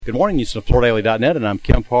Good morning, this is FloorDaily.net, and I'm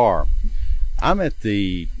Kemp Harr. I'm at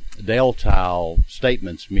the Dale Tile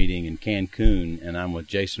Statements meeting in Cancun, and I'm with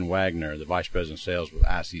Jason Wagner, the Vice President of Sales with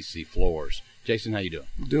ICC Floors. Jason, how you doing?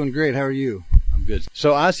 Doing great. How are you? I'm good.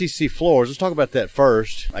 So ICC Floors, let's talk about that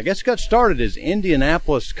first. I guess it got started as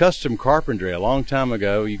Indianapolis Custom Carpentry a long time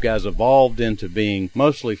ago. You guys evolved into being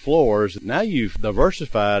mostly floors. Now you've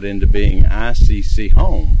diversified into being ICC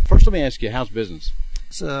Home. First, let me ask you, how's business?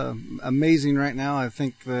 It's amazing right now. I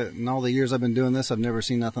think that in all the years I've been doing this, I've never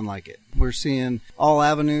seen nothing like it. We're seeing all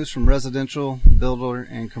avenues from residential, builder,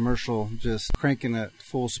 and commercial just cranking at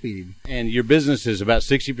full speed. And your business is about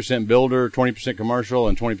 60% builder, 20% commercial,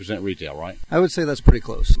 and 20% retail, right? I would say that's pretty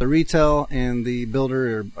close. The retail and the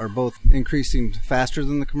builder are both increasing faster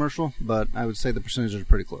than the commercial, but I would say the percentages are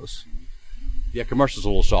pretty close. Yeah, commercial's a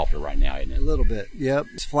little softer right now, isn't it? A little bit, yep.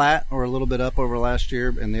 It's flat or a little bit up over last year,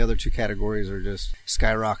 and the other two categories are just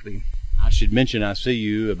skyrocketing. I should mention I see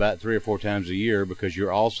you about 3 or 4 times a year because you're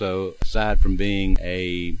also, aside from being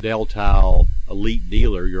a Dale Tile elite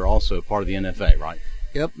dealer, you're also part of the NFA, right?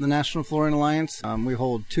 Yep, the National Flooring Alliance. We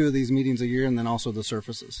hold 2 of these meetings a year, and then also the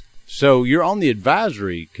surfaces. So you're on the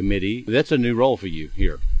advisory committee. That's a new role for you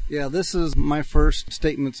here. Yeah, this is my first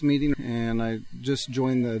statements meeting, and I just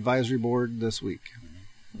joined the advisory board this week.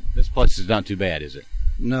 This place is not too bad, is it?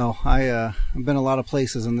 No, I've been a lot of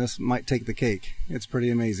places, and this might take the cake. It's pretty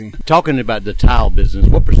amazing. Talking about the tile business,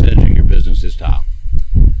 what percentage of your business is tile?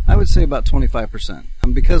 I would say about 25%.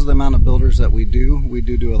 Because of the amount of builders that we do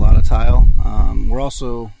a lot of tile. We're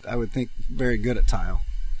also, I would think, very good at tile.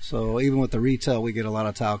 So even with the retail, we get a lot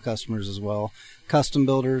of tile customers as well. Custom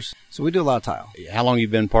builders. So we do a lot of tile. How long have you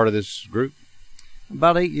been part of this group?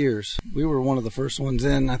 About 8 years. We were one of the first ones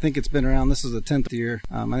in. I think it's been around, this is the 10th year.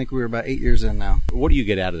 I think we were about 8 years in now. What do you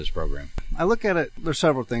get out of this program? I look at it, there's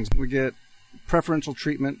several things. We get preferential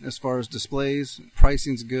treatment as far as displays,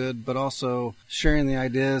 pricing's good, but also sharing the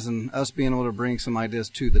ideas and us being able to bring some ideas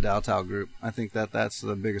to the Dale Tile group. I think that's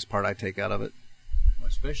the biggest part I take out of it.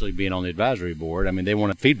 Especially being on the advisory board. I mean, they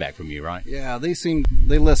want feedback from you, right? Yeah, they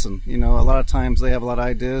listen. You know, a lot of times they have a lot of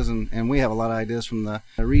ideas, and we have a lot of ideas from the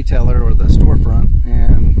retailer or the storefront.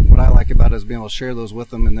 And what I like about it is being able to share those with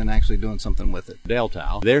them and then actually doing something with it. Dale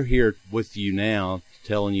Tile, they're here with you now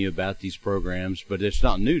telling you about these programs, but it's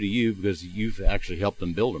not new to you because you've actually helped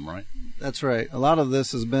them build them, right? That's right. A lot of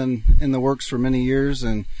this has been in the works for many years,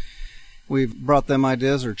 and we've brought them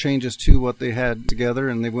ideas or changes to what they had together,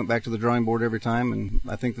 and they went back to the drawing board every time, and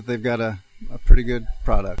I think that they've got a pretty good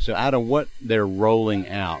product. So out of what they're rolling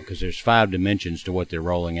out, because there's 5 dimensions to what they're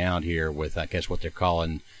rolling out here with, I guess, what they're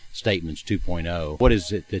calling Statements 2.0, what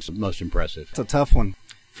is it that's most impressive? It's a tough one.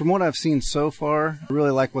 From what I've seen so far, I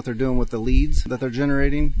really like what they're doing with the leads that they're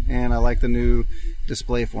generating, and I like the new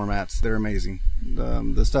display formats. They're amazing.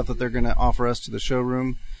 The stuff that they're going to offer us to the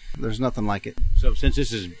showroom, there's nothing like it. So since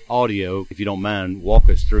this is audio, if you don't mind, walk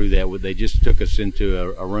us through that. They just took us into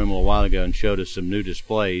a room a little while ago and showed us some new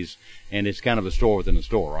displays, and it's kind of a store within a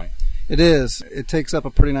store, right? It is. It takes up a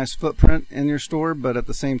pretty nice footprint in your store, but at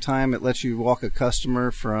the same time, it lets you walk a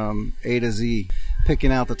customer from A to Z,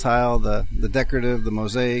 picking out the tile, the decorative, the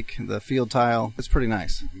mosaic, the field tile. It's pretty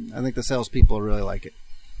nice. I think the salespeople really like it.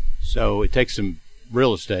 So it takes some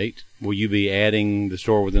real estate. Will you be adding the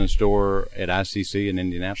store within a store at ICC in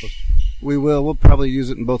Indianapolis? We will. We'll probably use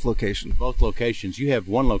it in both locations. Both locations. You have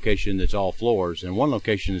one location that's all floors and one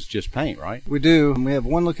location is just paint, right? We do. We have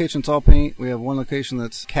one location that's all paint. We have one location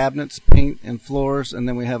that's cabinets, paint, and floors. And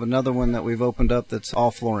then we have another one that we've opened up that's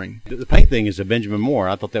all flooring. The paint thing is a Benjamin Moore.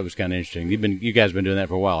 I thought that was kind of interesting. You guys have been doing that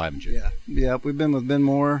for a while, haven't you? Yeah. We've been with Ben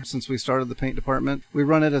Moore since we started the paint department. We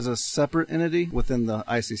run it as a separate entity within the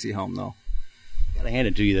ICC Home, though. Got to hand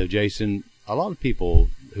it to you, though, Jason. A lot of people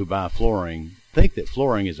who buy flooring think that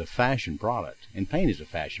flooring is a fashion product and paint is a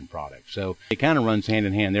fashion product. So it kind of runs hand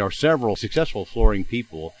in hand. There are several successful flooring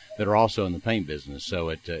people that are also in the paint business. So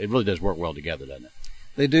it really does work well together, doesn't it?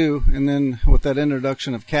 They do. And then with that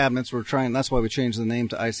introduction of cabinets, that's why we changed the name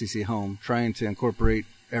to ICC Home, trying to incorporate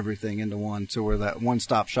everything into one. So we're that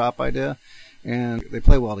one-stop shop idea, and they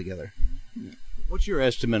play well together. Yeah. What's your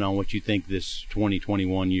estimate on what you think this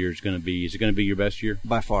 2021 year is going to be? Is it going to be your best year?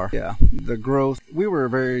 By far, yeah. The growth, we were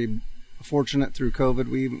very fortunate through COVID.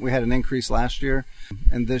 We had an increase last year,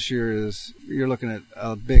 and this year you're looking at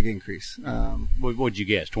a big increase. What would you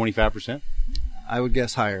guess, 25%? I would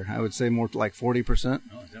guess higher. I would say more like 40%.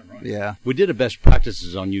 Oh, is that right? Yeah. We did a best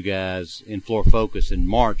practices on you guys in Floor Focus in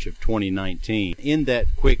March of 2019. In that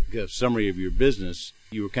quick summary of your business,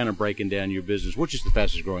 You were kind of breaking down your business. Which is the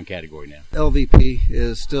fastest growing category now? LVP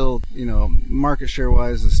is still, market share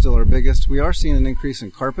wise is still our biggest. We are seeing an increase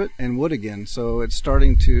in carpet and wood again, so it's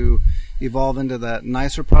starting to evolve into that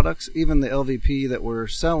nicer products. Even the LVP that we're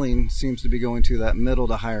selling seems to be going to that middle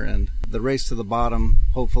to higher end. The race to the bottom,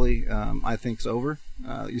 hopefully, I think is over.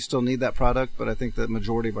 You still need that product, but I think the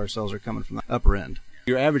majority of our sales are coming from the upper end.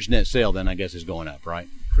 Your average net sale then, I guess, is going up, right?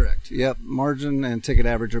 Correct. Yep. Margin and ticket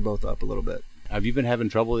average are both up a little bit. Have you been having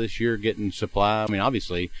trouble this year getting supply? I mean,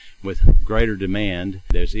 obviously, with greater demand,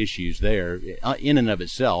 there's issues there in and of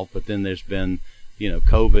itself, but then there's been,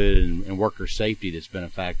 COVID and worker safety that's been a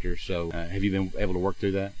factor. So have you been able to work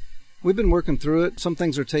through that? We've been working through it. Some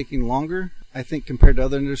things are taking longer. I think compared to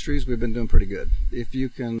other industries, we've been doing pretty good. If you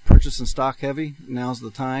can purchase and stock heavy, now's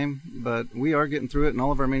the time. But we are getting through it, and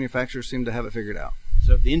all of our manufacturers seem to have it figured out.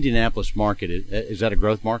 So the Indianapolis market, is that a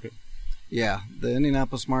growth market? Yeah, the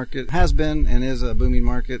Indianapolis market has been and is a booming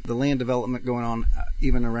market. The land development going on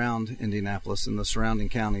even around Indianapolis and the surrounding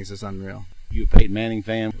counties is unreal. You a Peyton Manning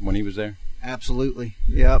fan when he was there? Absolutely.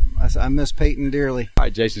 Yep. I miss Peyton dearly. All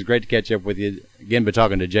right, Jason, it's great to catch up with you. Again, been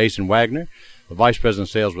talking to Jason Wagner, the Vice President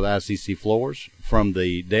of Sales with ICC Floors from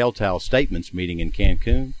the Dale Towel Statements meeting in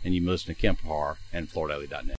Cancun. And you can listen to Kemp Harr and FloorDaily.net.